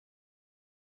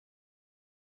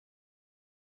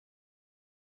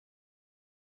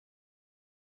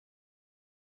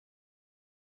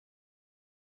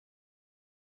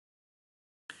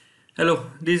Hello,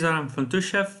 this is Aram from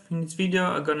TwoChef. In this video,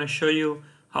 I'm gonna show you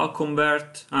how to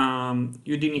convert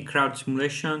Houdini crowd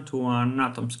simulation to an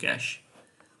Atoms cache.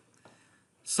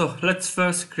 So let's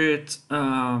first create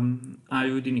a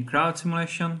Houdini crowd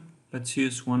simulation. Let's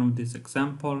use one of these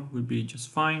example, will be just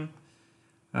fine.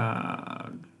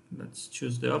 Let's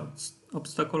choose the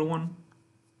obstacle one.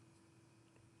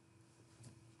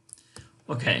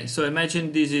 Okay, so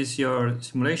imagine this is your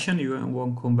simulation. You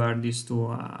want to convert this to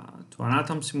an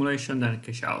Atom simulation, then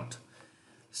cache out.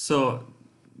 So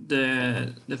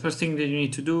the first thing that you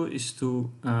need to do is to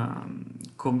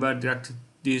convert directly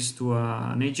this to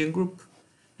an agent group,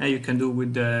 and you can do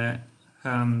with the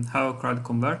How Crowd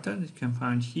Converter that you can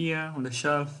find here on the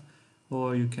shelf,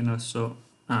 or you can also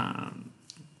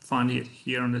find it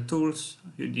here on the tools,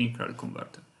 Houdini Crowd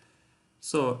Converter.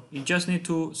 So you just need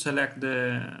to select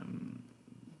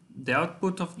the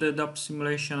output of the DOP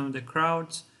simulation of the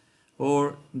crowds,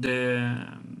 or the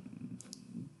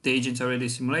agents already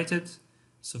simulated.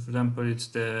 So for example, it's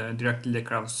directly the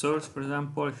crowd source, for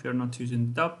example, if you're not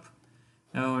using the DOP.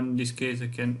 Now in this case, I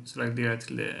can select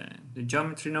directly the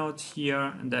geometry node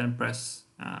here and then press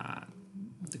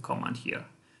the command here.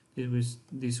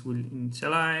 This will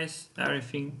initialize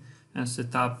everything and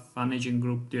set up an agent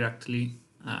group directly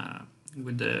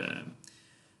with the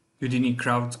Houdini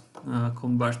crowd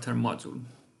converter module.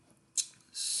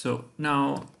 So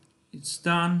now it's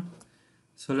done.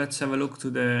 So let's have a look to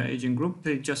the agent group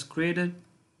they just created.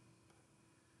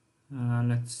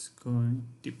 Let's go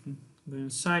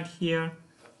inside here.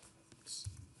 Let's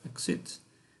exit.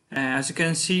 As you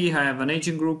can see, I have an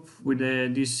agent group with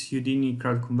this Houdini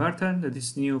crowd converter that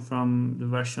is new from the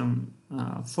version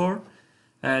 4.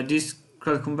 This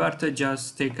crowd converter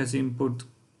just takes as input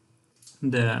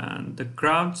the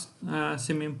crowd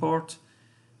sim import,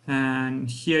 and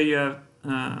here you have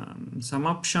some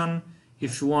option.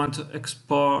 If you want to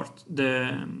export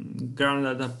the ground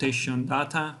adaptation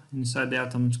data inside the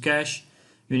Atoms cache,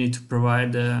 you need to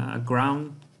provide a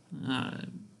ground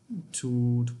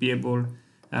to be able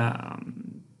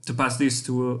to pass this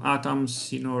to Atoms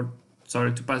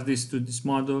to pass this to this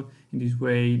model. In this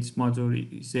way, this model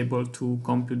is able to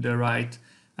compute the right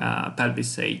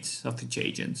pelvis heights of each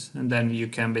agent, and then you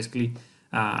can basically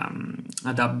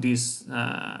adapt this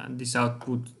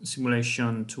output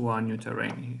simulation to a new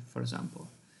terrain, for example.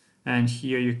 And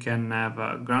here you can have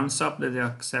a ground sub that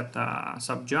accept a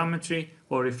sub geometry,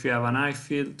 or if you have an I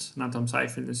field, an Atoms I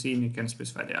field scene, you can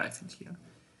specify the I field here.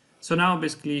 So now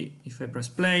basically, if I press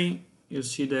play, you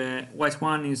see the white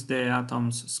one is the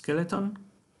Atoms skeleton.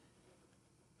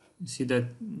 You see that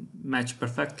match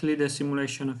perfectly the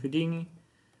simulation of Houdini.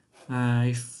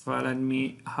 If let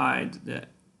me hide the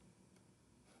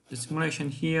simulation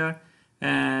here,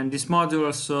 and this module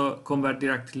also convert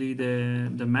directly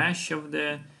the mesh of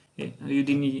the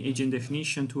Houdini agent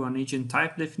definition to an agent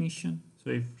type definition.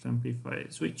 So if, for example, if I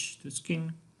switch to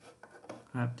skin,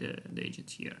 I have the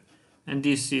agent here, and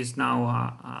this is now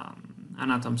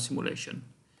an Atom simulation.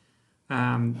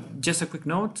 Just a quick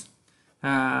note,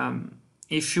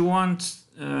 if you want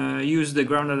use the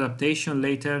ground adaptation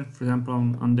later, for example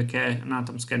on the an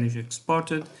Atoms cache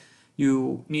exported,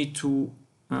 you need to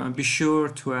be sure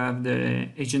to have the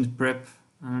agent prep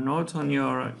node on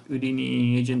your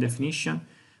Houdini agent definition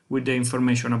with the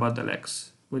information about the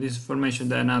legs. With this information,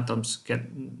 then Atoms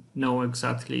can know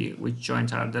exactly which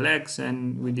joints are the legs,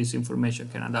 and with this information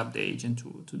can adapt the agent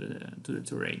to the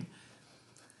terrain.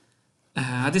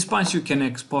 At this point, you can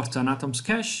export an Atoms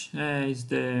cache. It's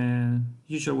the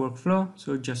usual workflow.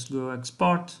 So just go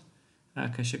export,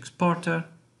 cache exporter.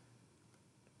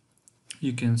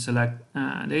 You can select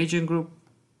the agent group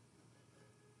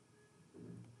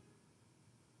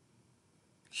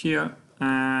here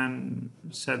and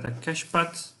set a cache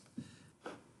path.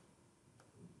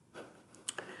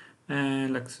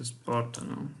 And let's export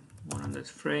 100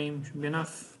 frames should be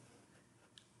enough.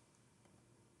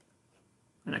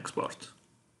 And export.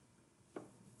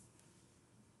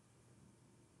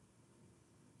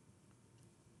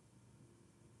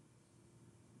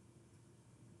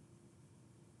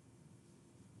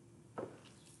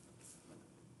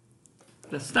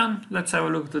 That's done. Let's have a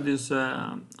look to this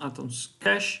Atoms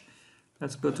cache.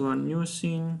 Let's go to a new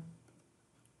scene.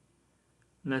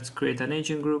 Let's create an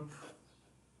agent group.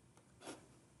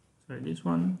 Sorry, this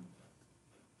one.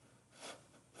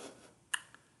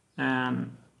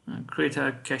 And create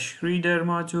a cache reader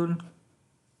module.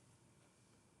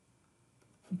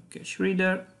 Cache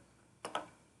reader.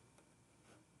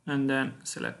 And then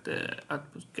select the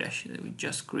output cache that we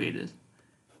just created.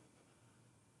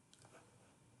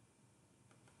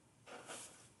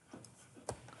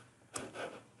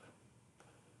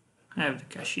 I have the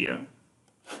cache here.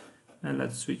 and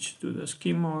let's switch to the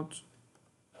scheme mode.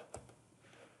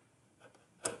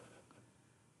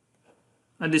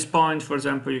 At this point, for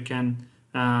example, you can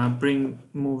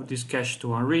move this cache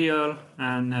to Unreal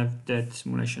and have that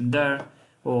simulation there,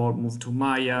 or move to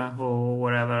Maya or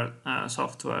whatever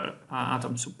software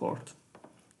Atom support.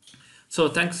 So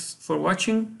thanks for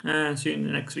watching and see you in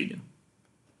the next video.